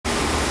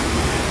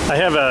I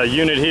have a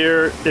unit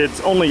here.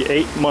 It's only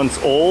 8 months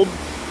old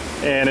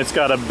and it's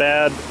got a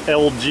bad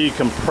LG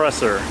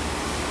compressor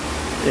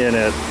in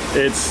it.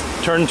 It's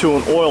turned to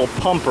an oil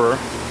pumper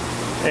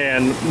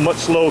and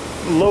much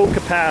low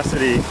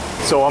capacity.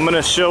 So I'm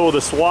gonna show the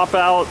swap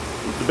out.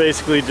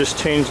 Basically just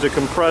change the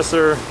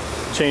compressor,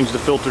 change the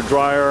filter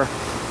dryer.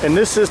 And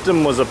this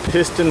system was a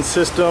piston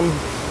system.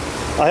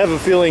 I have a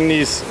feeling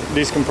these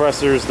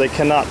compressors, they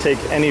cannot take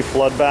any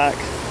flood back.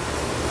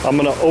 I'm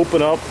gonna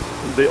open up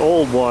the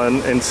old one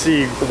and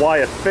see why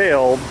it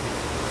failed.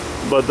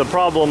 But the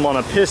problem on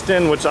a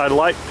piston, which I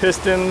like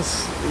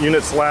pistons,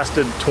 units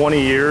lasted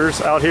 20 years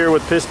out here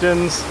with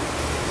pistons.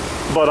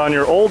 But on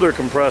your older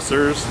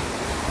compressors,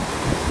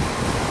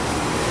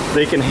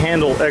 they can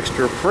handle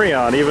extra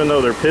freon. Even though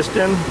they're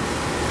piston,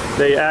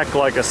 they act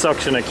like a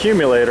suction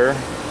accumulator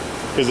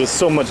because it's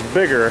so much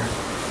bigger.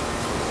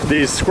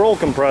 These scroll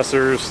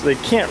compressors, they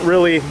can't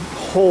really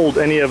hold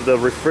any of the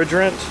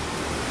refrigerant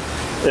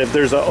if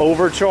there's an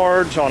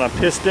overcharge on a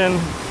piston.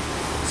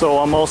 So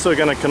I'm also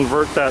going to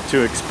convert that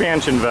to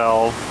expansion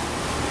valve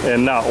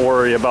and not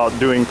worry about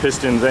doing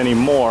pistons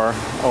anymore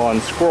on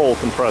scroll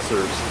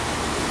compressors.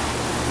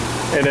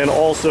 And then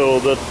also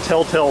the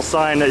telltale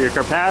sign that your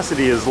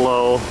capacity is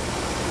low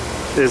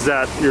is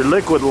that your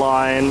liquid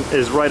line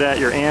is right at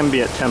your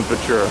ambient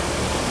temperature.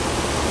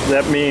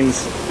 That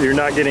means you're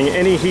not getting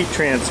any heat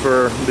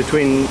transfer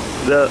between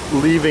the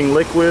leaving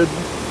liquid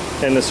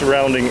and the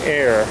surrounding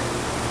air.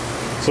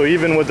 So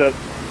even with the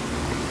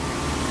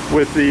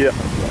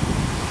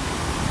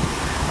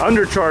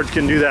undercharge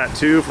can do that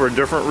too for a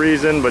different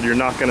reason, but you're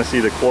not going to see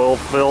the coil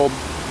filled.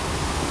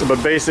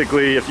 But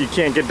basically, if you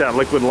can't get that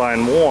liquid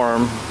line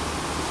warm,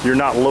 you're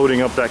not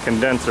loading up that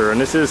condenser.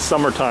 And this is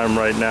summertime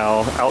right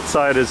now.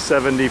 Outside is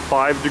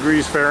 75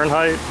 degrees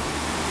Fahrenheit,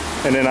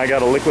 and then I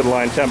got a liquid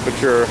line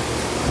temperature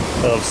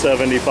of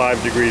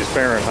 75 degrees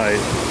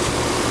Fahrenheit.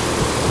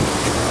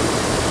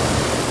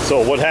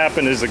 So what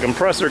happened is the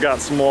compressor got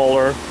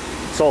smaller.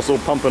 It's also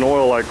pumping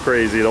oil like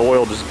crazy. The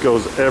oil just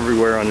goes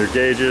everywhere on your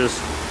gauges,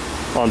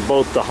 on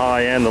both the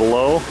high and the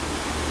low.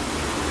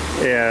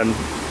 And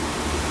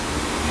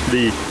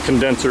the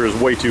condenser is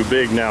way too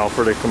big now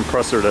for the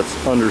compressor that's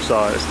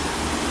undersized.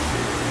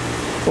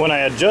 When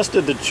I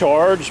adjusted the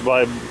charge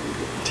by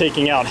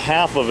taking out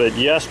half of it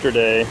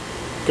yesterday,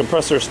 the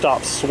compressor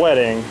stopped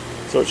sweating.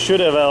 So it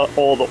should have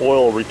all the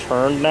oil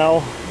returned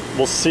now.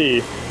 We'll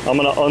see. I'm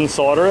gonna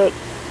unsolder it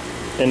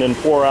and then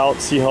pour out,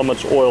 see how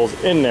much oil's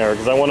in there,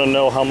 because I want to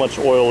know how much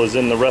oil is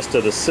in the rest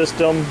of the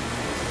system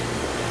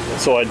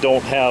so I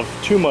don't have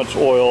too much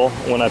oil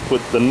when I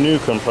put the new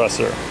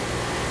compressor.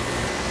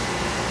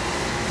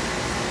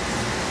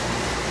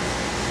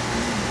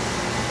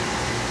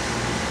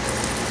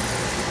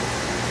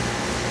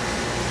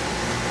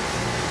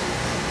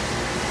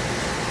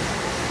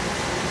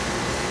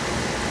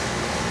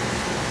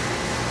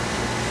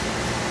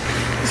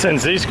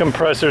 Since these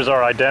compressors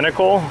are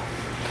identical,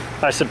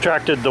 I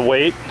subtracted the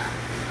weight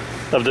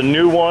of the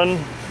new one,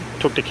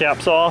 took the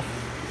caps off,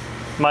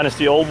 minus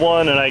the old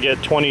one, and I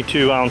get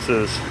 22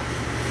 ounces.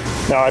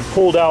 Now I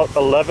pulled out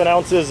 11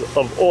 ounces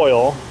of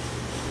oil.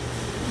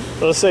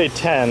 Let's say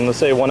 10, let's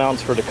say 1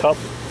 ounce for the cup.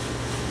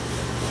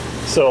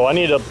 So I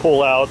need to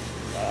pull out,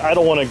 I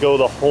don't want to go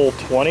the whole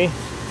 20.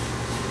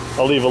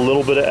 I'll leave a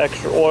little bit of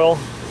extra oil.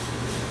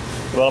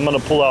 But I'm going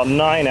to pull out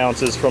 9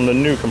 ounces from the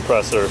new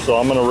compressor. So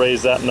I'm going to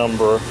raise that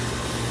number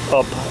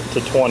up to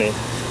 20.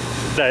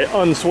 I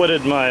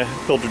unsweated my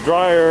filter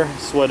dryer,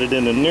 sweated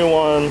in a new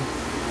one,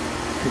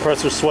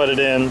 compressor sweated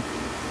in.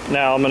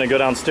 Now I'm going to go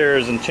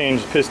downstairs and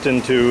change the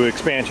piston to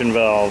expansion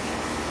valve.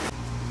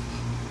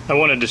 I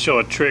wanted to show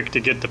a trick to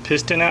get the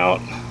piston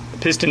out. The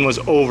piston was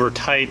over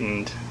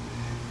tightened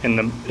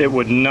and it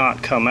would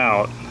not come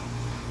out.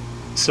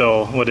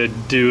 So what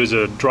I'd do is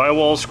a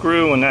drywall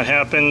screw. When that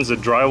happens, a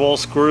drywall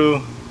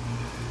screw,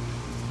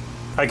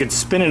 I could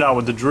spin it out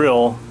with the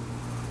drill,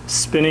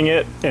 spinning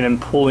it and then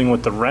pulling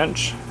with the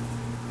wrench.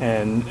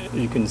 And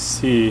you can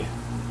see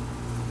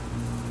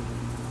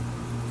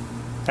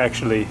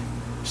actually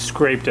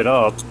scraped it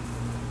up,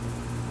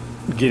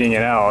 getting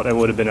it out. It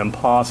would have been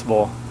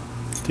impossible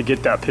to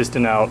get that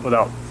piston out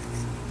without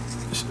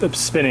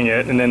spinning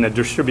it, and then the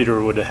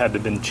distributor would have had to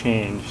been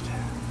changed.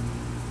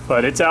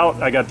 But it's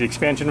out. I got the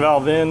expansion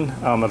valve in.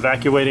 I'm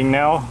evacuating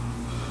now,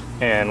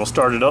 and we'll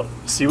start it up,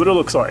 see what it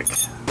looks like.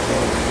 So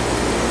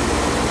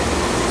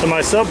my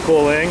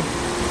subcooling,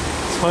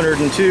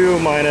 102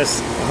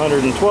 minus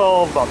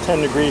 112, about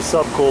 10 degrees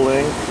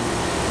subcooling,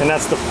 and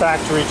that's the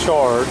factory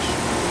charge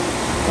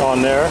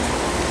on there.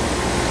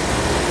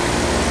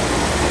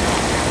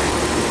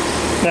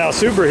 Now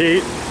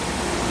superheat,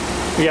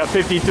 we got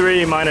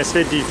 53 minus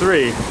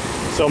 53,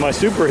 so my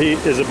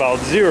superheat is about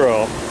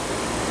 0.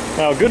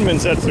 Now Goodman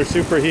sets their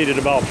superheat at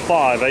about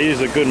 5. I use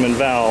a Goodman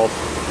valve,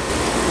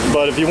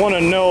 but if you want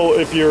to know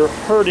if you're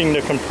hurting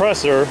the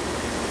compressor,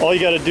 all you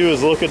got to do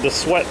is look at the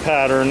sweat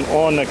pattern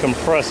on the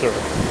compressor.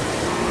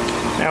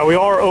 Now we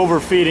are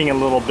overfeeding a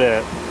little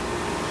bit.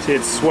 See,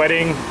 it's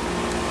sweating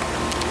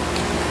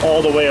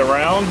all the way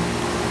around.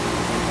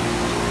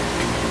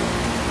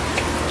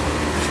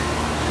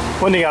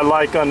 One thing I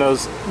like on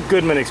those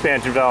Goodman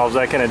expansion valves,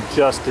 I can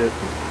adjust it.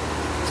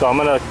 So I'm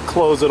gonna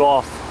close it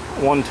off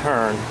one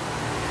turn.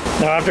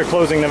 Now after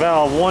closing the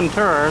valve one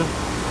turn,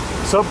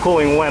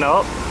 subcooling went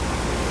up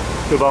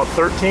to about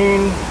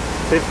 13,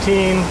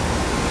 15.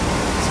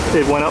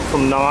 It went up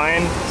from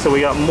 9, so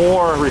we got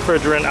more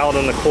refrigerant out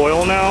in the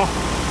coil now.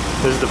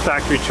 This is the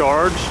factory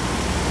charge.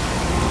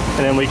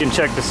 And then we can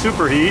check the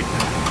superheat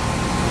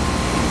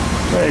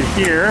right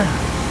here.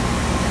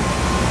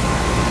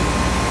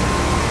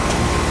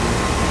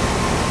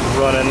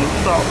 Running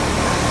about,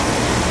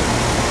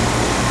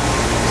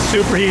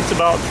 superheat's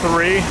about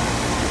 3.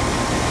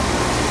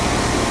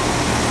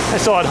 I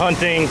saw it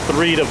hunting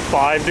 3 to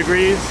 5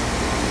 degrees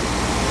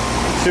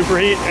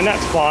superheat, and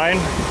that's fine.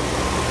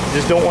 You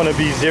just don't want to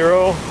be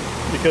 0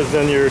 because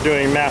then you're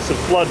doing massive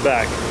flood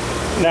back.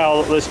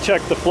 Now let's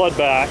check the flood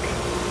back.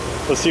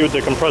 Let's see what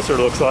the compressor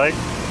looks like.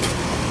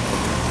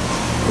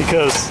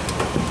 Because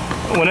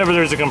whenever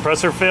there's a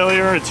compressor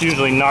failure, it's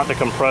usually not the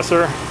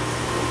compressor,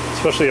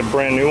 especially a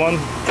brand new one.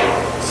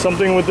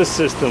 Something with the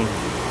system.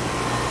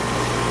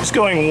 Just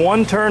going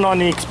one turn on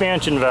the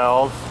expansion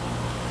valve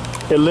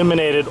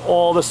eliminated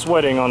all the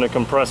sweating on the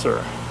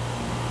compressor.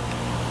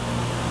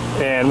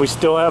 And we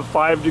still have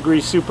 5 degree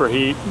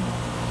superheat,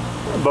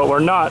 but we're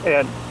not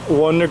at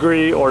 1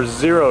 degree or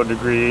 0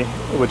 degree,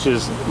 which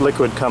is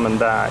liquid coming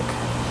back.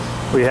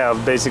 We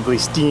have basically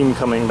steam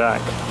coming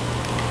back.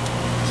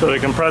 So the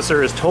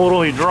compressor is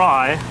totally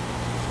dry,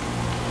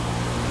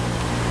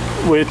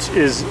 which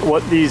is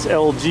what these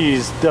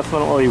LGs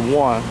definitely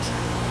want.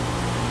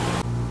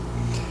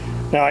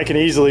 Now I can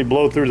easily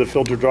blow through the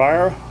filter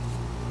dryer,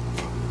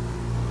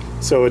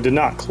 so it did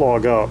not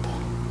clog up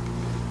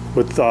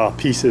with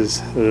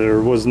pieces.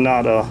 There was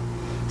not a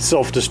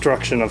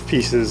self-destruction of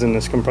pieces in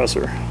this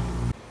compressor.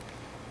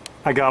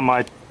 I got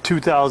my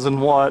 2000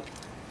 watt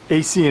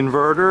AC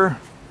inverter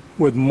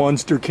with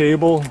monster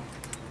cable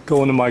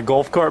going to my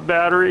golf cart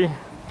battery.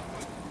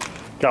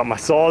 Got my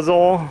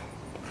Sawzall.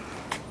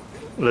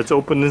 Let's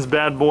open this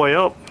bad boy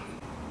up.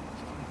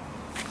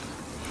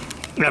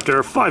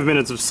 After 5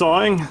 minutes of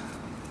sawing,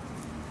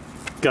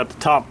 got the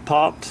top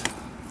popped.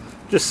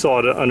 Just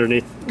sawed it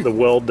underneath the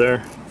weld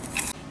there.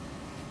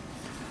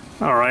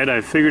 Alright, I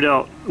figured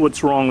out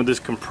what's wrong with this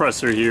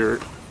compressor here.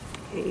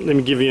 Let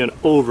me give you an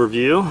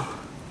overview.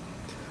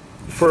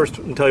 First,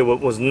 I'll tell you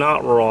what was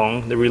not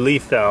wrong. The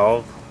relief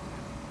valve.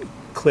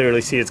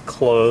 Clearly see it's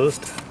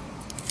closed.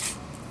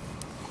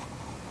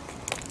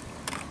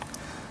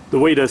 The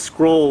way the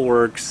scroll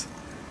works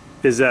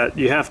is that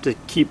you have to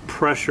keep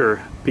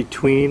pressure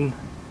between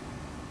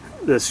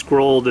the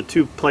scroll. The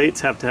two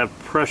plates have to have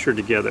pressure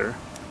together.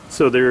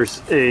 So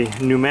there's a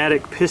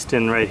pneumatic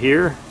piston right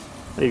here.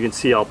 You can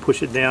see I'll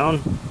push it down.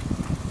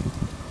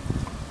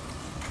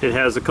 It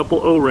has a couple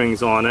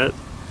O-rings on it,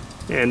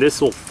 and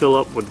this will fill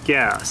up with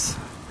gas.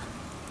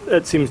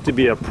 That seems to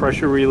be a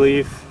pressure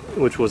relief,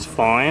 which was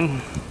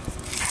fine.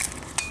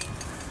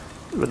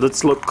 But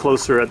let's look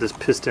closer at this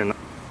piston.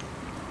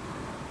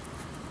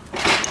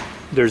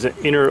 There's an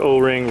inner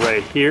O-ring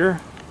right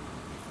here.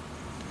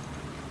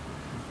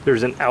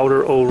 There's an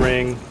outer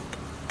O-ring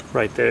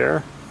right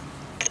there.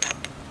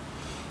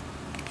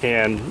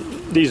 And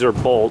these are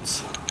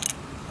bolts.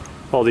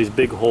 All these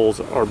big holes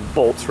are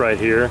bolts right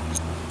here.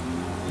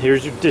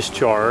 Here's your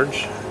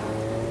discharge.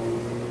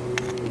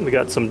 We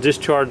got some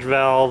discharge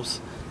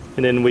valves,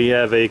 and then we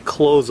have a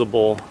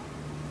closable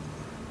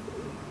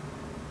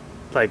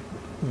like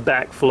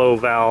backflow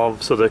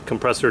valve, so the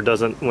compressor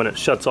doesn't, when it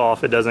shuts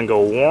off, it doesn't go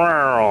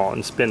wow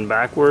and spin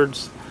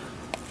backwards.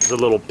 There's a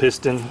little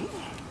piston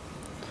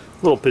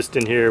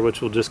here which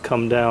will just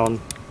come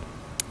down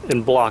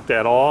and block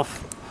that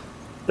off.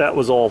 That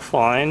was all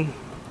fine.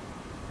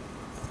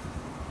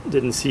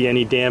 Didn't see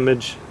any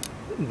damage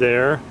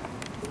there.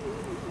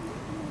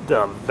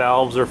 The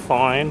valves are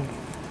fine.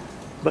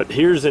 But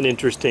here's an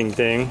interesting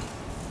thing.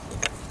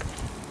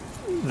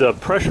 The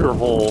pressure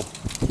hole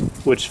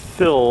which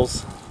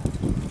fills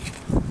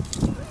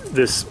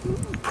this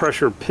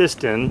pressure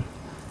piston,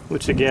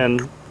 which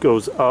again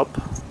goes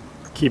up,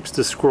 keeps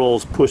the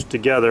scrolls pushed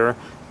together,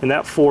 and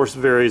that force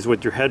varies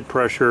with your head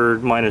pressure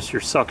minus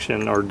your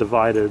suction, or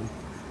divided.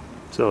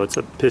 So it's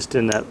a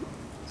piston that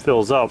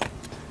fills up.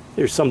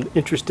 There's some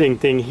interesting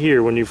thing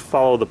here. When you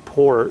follow the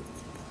port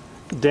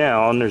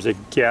down, there's a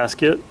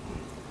gasket,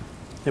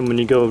 and when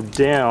you go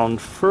down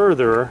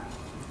further,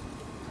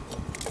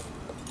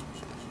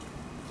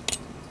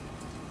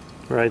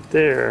 right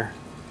there,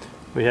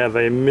 we have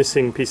a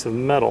missing piece of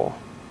metal.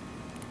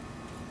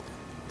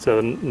 It's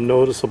a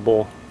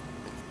noticeable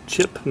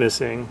chip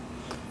missing,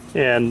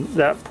 and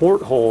that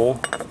porthole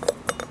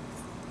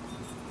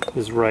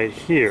is right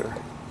here.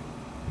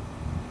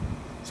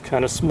 It's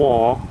kind of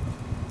small,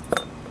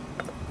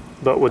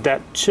 but with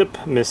that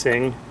chip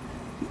missing,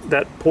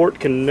 that port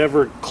can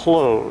never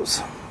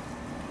close.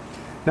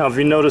 Now if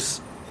you notice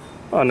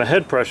on the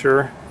head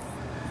pressure,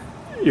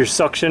 your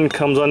suction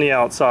comes on the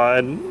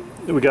outside.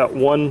 We got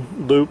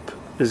one loop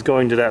is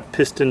going to that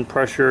piston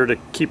pressure to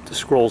keep the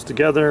scrolls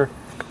together,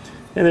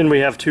 and then we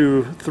have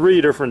 3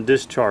 different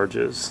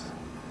discharges.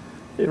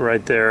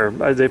 right there.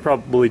 They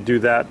probably do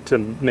that to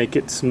make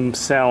it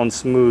sound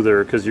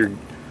smoother, because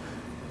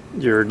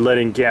you're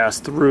letting gas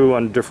through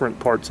on different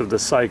parts of the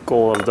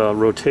cycle of the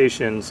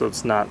rotation, so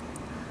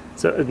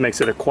it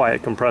makes it a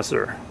quiet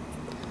compressor.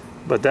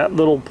 But that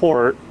little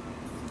port,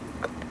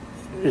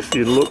 if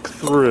you look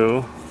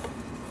through,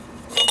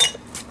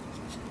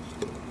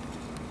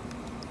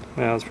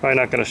 now it's probably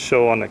not going to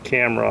show on the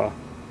camera.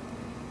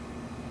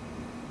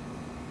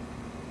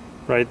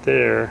 Right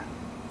there,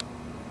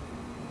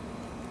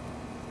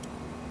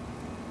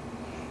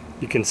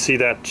 you can see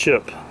that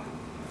chip,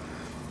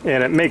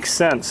 and it makes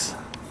sense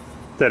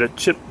that it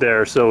chipped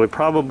there. So it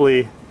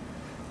probably,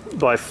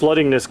 by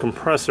flooding this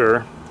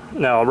compressor,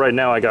 now right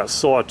now I got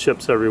saw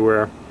chips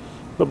everywhere,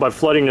 but by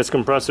flooding this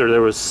compressor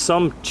there was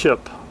some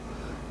chip,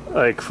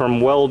 like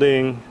from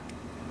welding,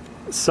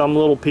 some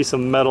little piece of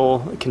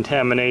metal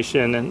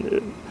contamination,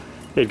 and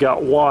it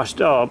got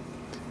washed up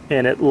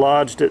and it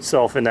lodged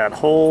itself in that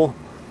hole.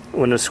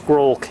 When the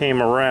scroll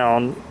came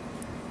around,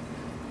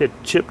 it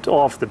chipped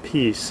off the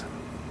piece,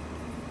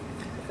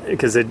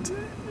 because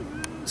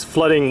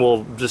flooding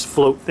will just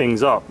float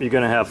things up. You're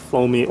going to have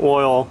foamy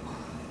oil.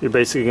 You're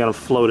basically going to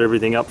float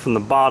everything up from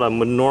the bottom,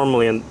 when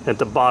normally at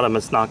the bottom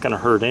it's not going to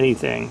hurt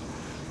anything.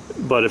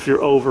 But if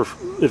you're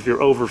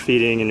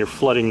overfeeding and you're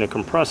flooding the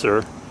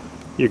compressor,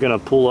 you're going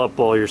to pull up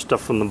all your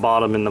stuff from the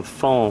bottom in the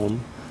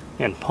foam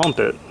and pump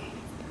it.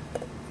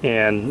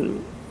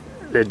 And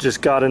it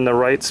just got in the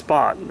right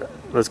spot.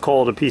 Let's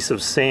call it a piece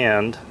of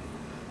sand.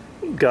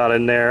 Got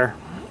in there,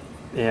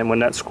 and when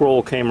that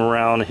scroll came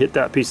around, hit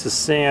that piece of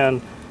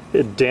sand,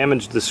 it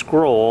damaged the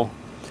scroll,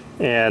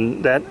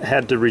 and that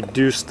had to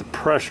reduce the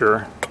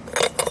pressure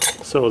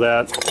so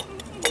that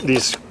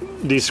these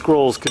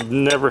scrolls could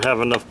never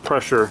have enough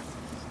pressure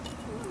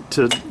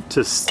to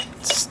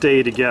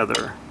stay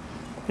together.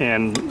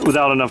 And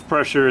without enough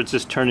pressure, it's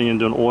just turning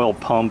into an oil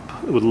pump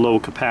with low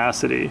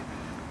capacity,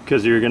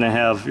 because you're going to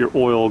have your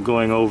oil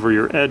going over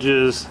your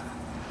edges.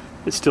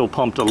 It still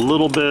pumped a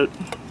little bit,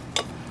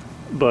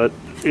 but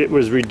it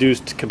was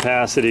reduced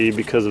capacity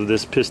because of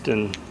this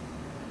piston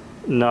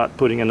not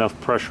putting enough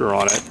pressure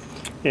on it.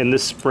 And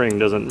this spring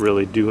doesn't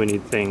really do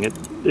anything.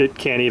 It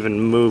can't even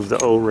move the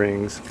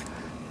O-rings.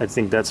 I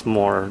think that's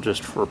more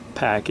just for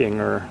packing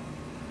or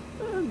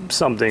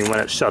something when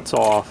it shuts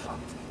off.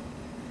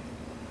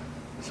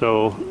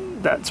 So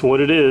that's what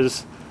it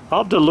is.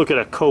 I'll have to look at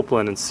a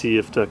Copeland and see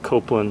if the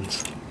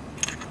Copelands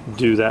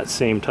do that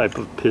same type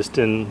of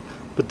piston.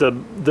 But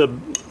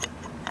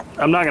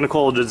I'm not going to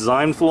call it a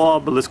design flaw,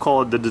 but let's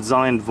call it the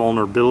design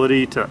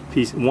vulnerability to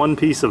one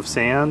piece of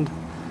sand.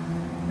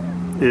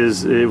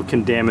 Is it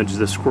can damage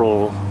the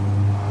scroll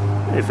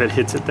if it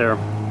hits it there.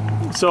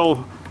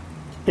 So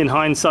in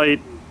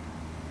hindsight,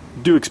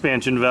 do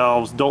expansion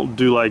valves. Don't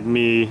do like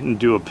me and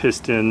do a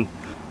piston.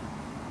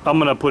 I'm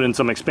going to put in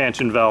some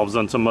expansion valves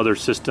on some other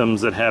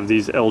systems that have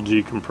these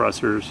LG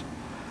compressors.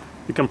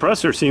 The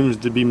compressor seems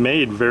to be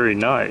made very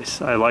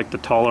nice. I like the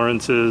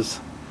tolerances,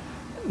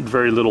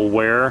 very little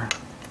wear.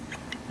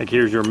 Like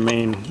here's your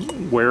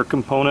main wear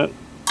component.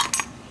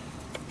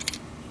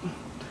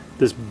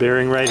 This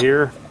bearing right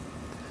here.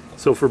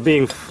 So for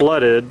being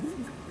flooded,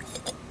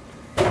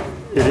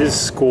 it is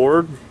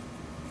scored.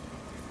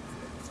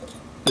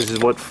 This is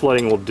what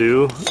flooding will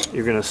do.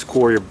 You're going to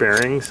score your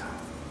bearings.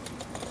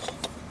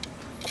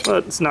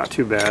 But it's not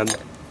too bad. You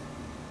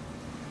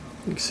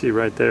can see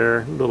right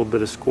there, a little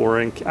bit of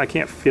scoring. I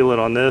can't feel it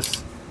on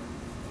this.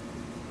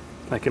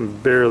 I can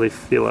barely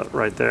feel it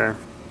right there.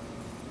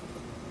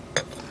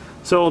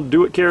 So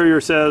do what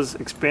Carrier says,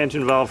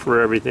 expansion valve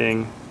for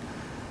everything.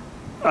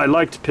 I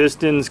liked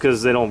pistons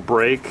because they don't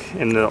break,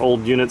 and the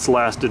old units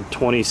lasted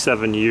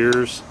 27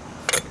 years.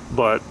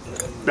 But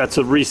that's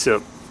a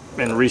recip,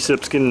 and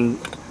recips can,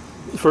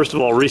 first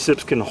of all,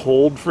 recips can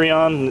hold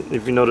Freon.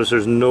 If you notice,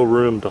 there's no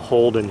room to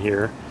hold in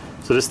here.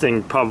 So this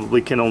thing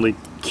probably can only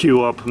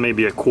queue up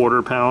maybe a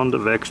quarter pound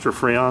of extra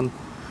Freon.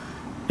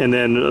 And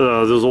then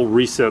those old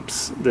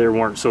recips, they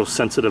weren't so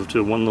sensitive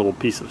to one little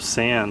piece of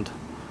sand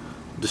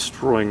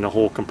destroying the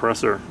whole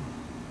compressor.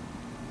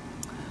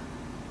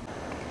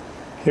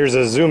 Here's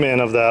a zoom in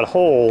of that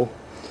hole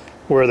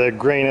where the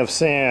grain of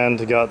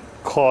sand got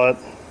caught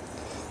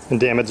and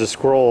damaged the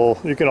scroll.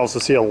 You can also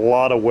see a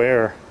lot of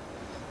wear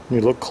when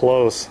you look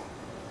close.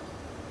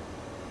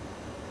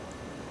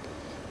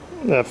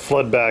 That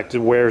flood back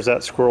wears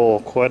that scroll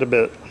quite a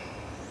bit.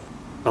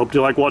 I hope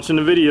you like watching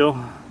the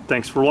video.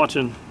 Thanks for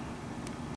watching.